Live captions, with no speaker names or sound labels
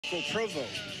Nico Provo,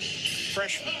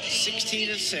 freshman,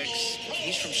 16-6.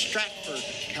 He's from Stanford,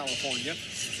 California.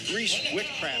 Reece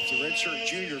Witcraft, the redshirt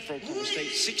junior for Oklahoma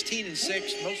State,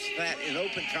 16-6, most of that in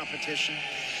open competition.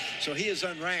 So he is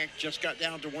unranked, just got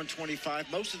down to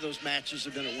 125. Most of those matches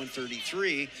have been at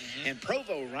 133. And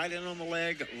Provo right in on the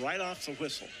leg, right off the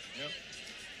whistle. Yep.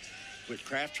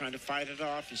 Witcraft trying to fight it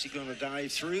off. Is he going to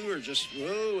dive through or just,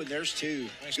 whoa, and there's two.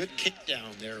 Nice good kick down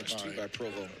there. Two by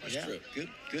Provo. Nice yeah, trip. good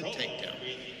takedown.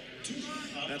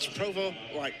 That's Provo,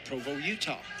 like Provo,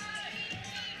 Utah.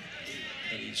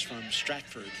 But he's from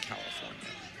Stanford, California.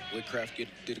 Witcraft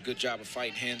did a good job of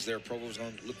fighting hands there. Provo's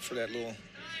going to look for that little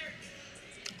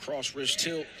cross wrist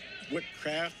tilt.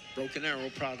 Witcraft, broken arrow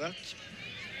product.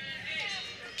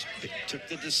 Took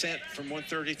the descent from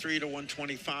 133 to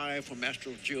 125 when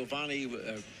Maestro Giovanni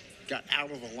got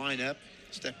out of the lineup,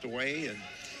 stepped away, and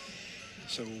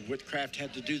so Witcraft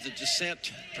had to do the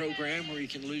descent program where you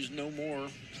can lose no more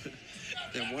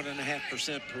than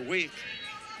 1.5% per week,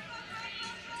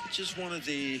 which is one of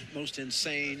the most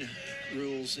insane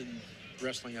rules in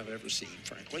wrestling I've ever seen,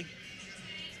 frankly.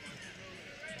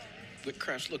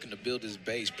 Witcraft's looking to build his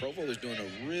base. Provo is doing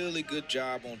a really good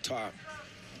job on top.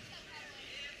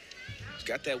 He's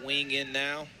got that wing in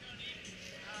now.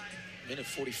 Minute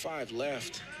 45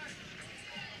 left.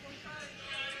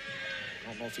 I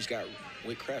don't know if he's got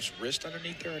Witcraft's wrist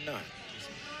underneath there or not. His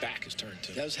back is turned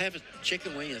to. He does have a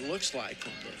chicken wing, it looks like,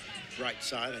 on the right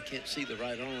side. I can't see the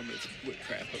right arm of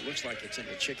Witcraft, but it looks like it's in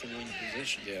a chicken wing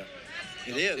position. Yeah.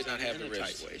 It is. Did not have the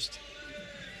wrist. Tight waist.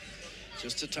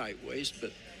 Just a tight waist,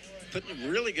 but putting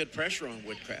really good pressure on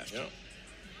Witcraft. Yep.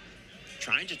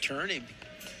 Trying to turn him.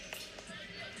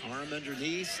 Arm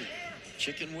underneath,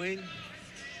 chicken wing.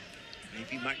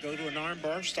 Maybe he might go to an arm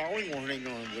bar. Stalling warning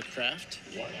on Witcraft.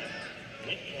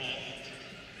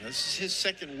 This is his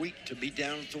second week to be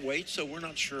down at the weight, so we're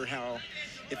not sure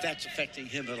if that's affecting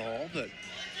him at all. But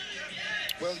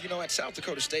well, you know, at South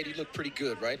Dakota State, he looked pretty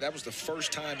good, right? That was the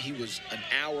first time he was an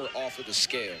hour off of the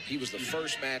scale. He was the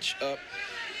first match up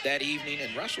that evening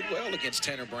and wrestled well against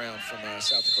Tanner Brown from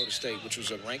South Dakota State, which was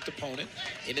a ranked opponent.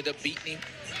 Ended up beating him,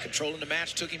 controlling the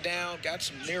match, took him down, got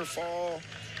some near fall,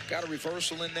 got a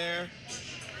reversal in there.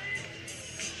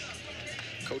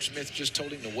 Coach Smith just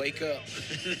told him to wake up.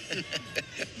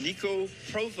 Nico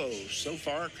Provo so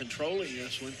far controlling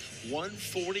this one.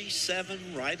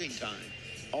 1:47 riding time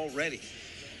already.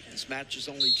 This match is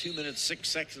only 2 minutes 6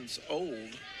 seconds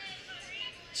old.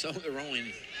 So they're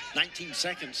only 19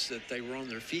 seconds that they were on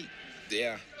their feet.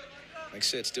 Yeah. Like I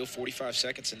said, still 45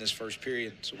 seconds in this first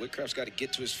period. So Witcraft's got to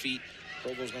get to his feet.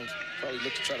 Provo's going to probably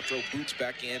look to try to throw boots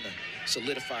back in to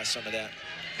solidify some of that.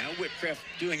 Now Witcraft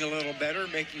doing a little better,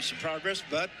 making some progress,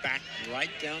 but back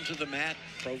right down to the mat.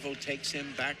 Provo takes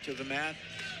him back to the mat.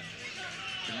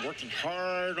 And working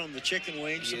hard on the chicken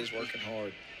wing. He is working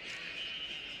hard.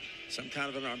 Some kind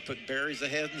of an arm, buries the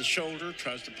head in the shoulder,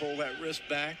 tries to pull that wrist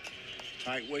back.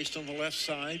 Tight waist on the left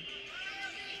side.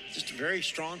 Just a very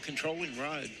strong controlling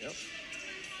ride. Yep.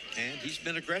 And he's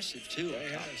been aggressive too. Yeah,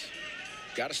 he has.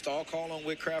 Got a stall call on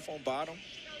Witcraft on bottom.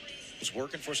 Was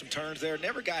working for some turns there.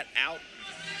 Never got out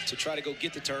to try to go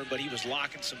get the turn, but he was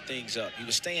locking some things up. He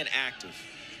was staying active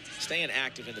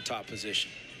in the top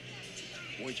position.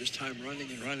 Boy, just time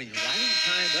running and running. Riding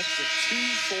time up to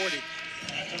 2:40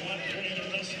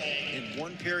 in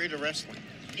one period of wrestling.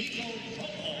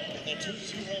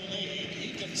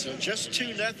 So just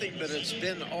 2-0, but it's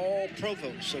been all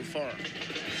Provo so far.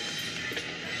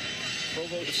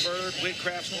 Provo deferred,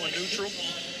 Witcraft's going neutral.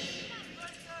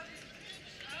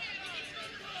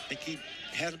 I think he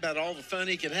had about all the fun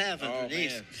he could have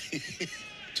underneath. Oh, man.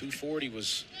 240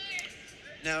 was...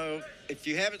 Now, if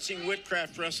you haven't seen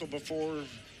Witcraft wrestle before,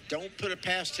 don't put it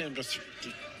past him to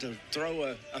throw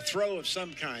a throw of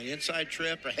some kind. Inside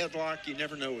trip, a headlock, you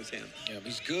never know with him. Yeah,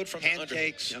 he's good from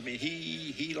pancakes. I mean,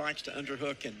 he likes to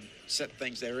underhook and set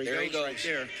things. There he goes. Right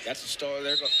there. That's the star.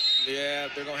 Yeah,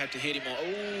 they're going to have to hit him on.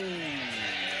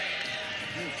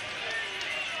 Oh.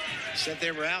 Said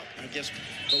they were out. I guess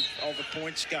all the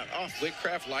points got off.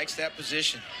 Witcraft likes that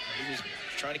position. He was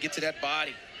trying to get to that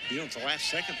body. You know, at the last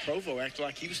second, Provo acted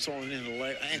like he was throwing in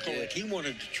the ankle like he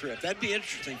wanted to trip. That'd be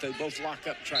interesting if they both lock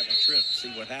up and try to trip and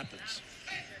see what happens.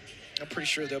 I'm pretty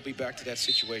sure they'll be back to that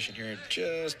situation here in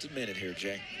just a minute here,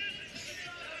 Jay.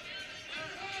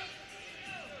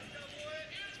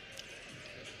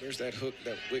 There's that hook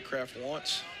that Witcraft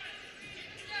wants.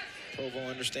 Provo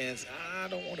understands, I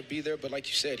don't want to be there, but like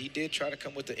you said, he did try to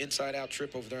come with the inside-out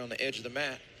trip over there on the edge of the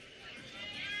mat.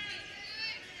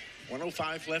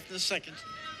 1:05 left in the second.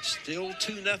 Still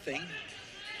 2-0.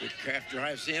 Witcraft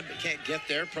drives in, but can't get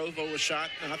there. Provo was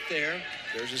shot, not there.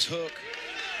 There's his hook.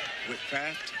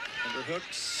 Witcraft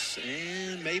underhooks,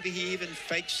 and maybe he even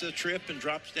fakes the trip and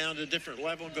drops down to a different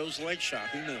level and goes leg shot.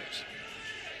 Who knows?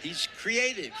 He's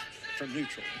creative from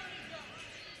neutral.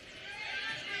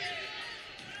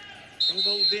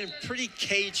 Provo being pretty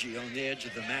cagey on the edge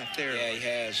of the mat there. Yeah, he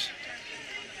has.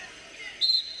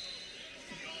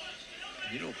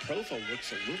 You know, Provo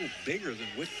looks a little bigger than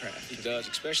Witcraft. He does,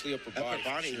 especially upper body. Upper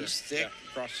body, sure. he's thick Yeah.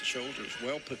 across the shoulders,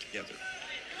 well put together.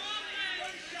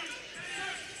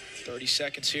 30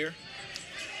 seconds here.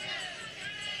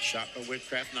 Shot by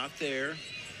Witcraft, not there.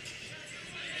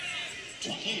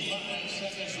 25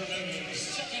 seconds remaining,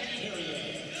 second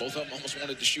period. Both of them almost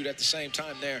wanted to shoot at the same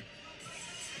time there.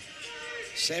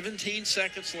 17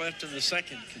 seconds left in the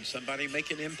second. Can somebody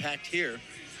make an impact here?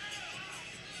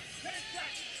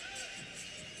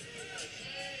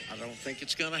 I don't think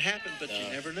it's going to happen, but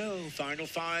you never know. Final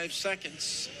 5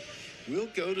 seconds. We'll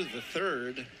go to the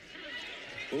third.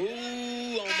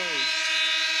 Ooh, almost.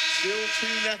 Still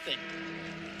 2-0.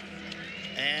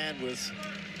 And with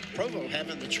Provo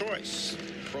having the choice.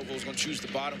 Provo's going to choose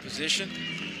the bottom position.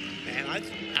 And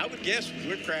I would guess with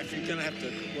Witcraft, you're going to have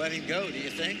to let him go, do you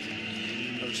think?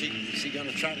 Or is he going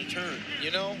to try to turn?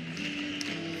 You know,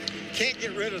 Can't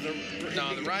get rid of the...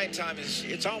 no, the ride time is...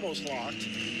 It's almost locked.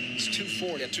 It's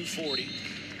 240 at 240.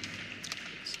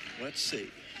 Let's see.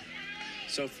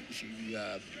 So if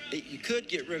you could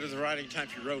get rid of the riding time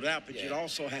if you rode out, but you'd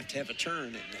also have to have a turn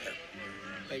in there.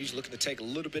 Maybe he's looking to take a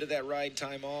little bit of that riding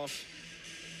time off.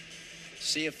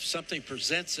 See if something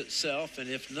presents itself, and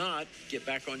if not, get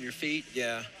back on your feet.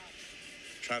 Yeah.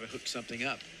 Try to hook something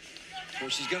up. Of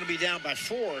course, he's going to be down by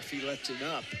 4 if he lets him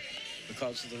up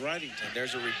because of the riding time. And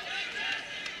there's a...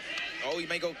 Oh, he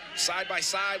may go side by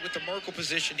side with the Merkle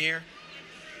position here.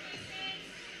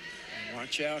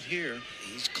 Watch out here.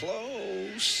 He's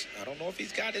close. I don't know if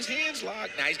he's got his hands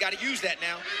locked. Now he's got to use that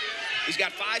now. He's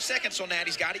got 5 seconds on that.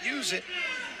 He's got to use it.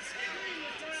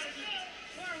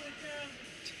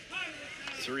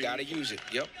 3. Got to use it.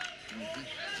 Yep.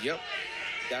 Yep.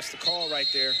 That's the call right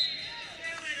there.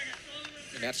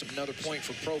 And that's another point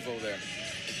for Provo there.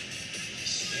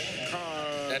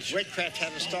 That's Witcraft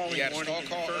had a stalling He had a warning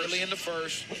stall call early in the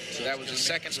first. So that was the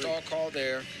second stall call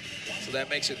there. So that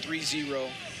makes it 3-0.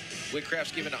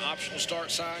 Witcraft's given an optional start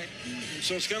sign.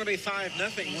 So it's going to be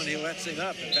 5-0 when he lets him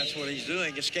up, if that's what he's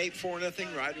doing. Escape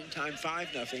 4-0, riding time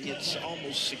 5-0. It's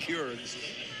almost secured.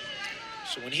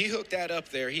 So when he hooked that up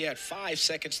there, he had 5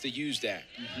 seconds to use that.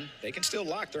 They can still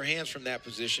lock their hands from that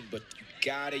position, but you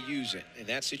got to use it. In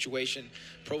that situation,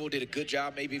 Provo did a good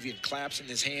job, maybe even collapsing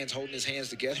his hands, holding his hands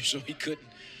together so he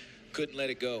couldn't let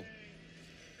it go.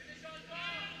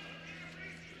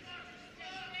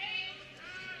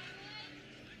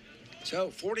 So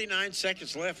 49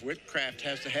 seconds left. Witcraft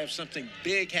has to have something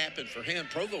big happen for him.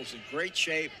 Provo's in great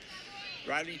shape.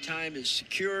 Riding time is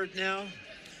secured now.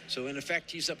 So in effect,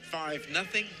 he's up 5-0.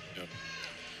 Yep.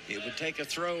 It would take a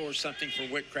throw or something for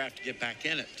Witcraft to get back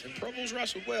in it. And Provo's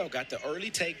wrestled well. Got the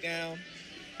early takedown,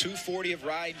 240 of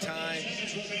riding time.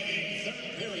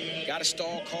 Got a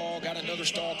stall call, got another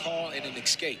stall call, and an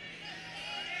escape.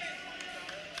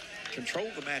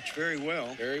 Controlled the match very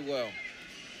well. Very well.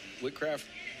 Witcraft,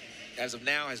 as of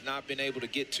now, has not been able to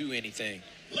get to anything.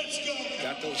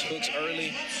 Got those hooks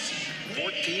early.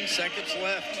 14 seconds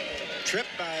left. Trip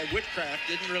by Witcraft.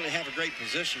 Didn't really have a great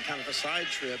position, kind of a side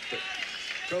trip, but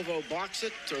Provo blocks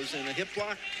it, throws in a hip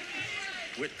block.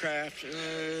 Witcraft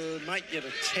might get a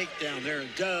takedown there, and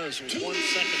does with 1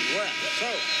 second left.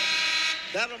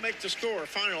 So that'll make the score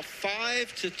final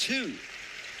 5-2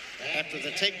 after the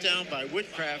takedown by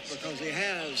Witcraft, because he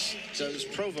does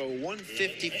Provo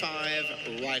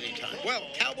 155 riding time. Well,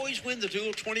 Cowboys win the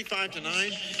duel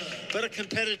 25-9, but a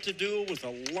competitive duel with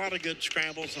a lot of good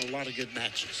scrambles and a lot of good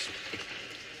matches.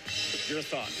 Your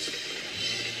thoughts?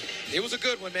 It was a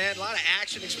good one, man. A lot of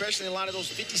action, especially in a lot of those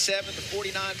 57 to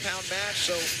 49-pound match.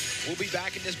 So we'll be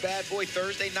back in this bad boy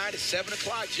Thursday night at 7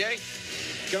 o'clock, Jay.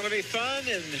 Going to be fun,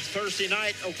 and Thursday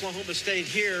night, Oklahoma State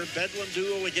here, Bedlam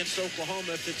duel against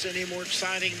Oklahoma. If it's any more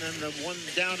exciting than the one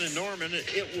down in Norman,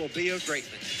 it will be a great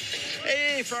one.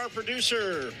 Hey, for our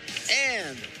producer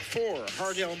and for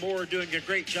Hardell Moore doing a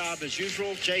great job as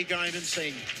usual, Jay Guinan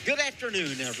saying good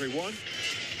afternoon, everyone.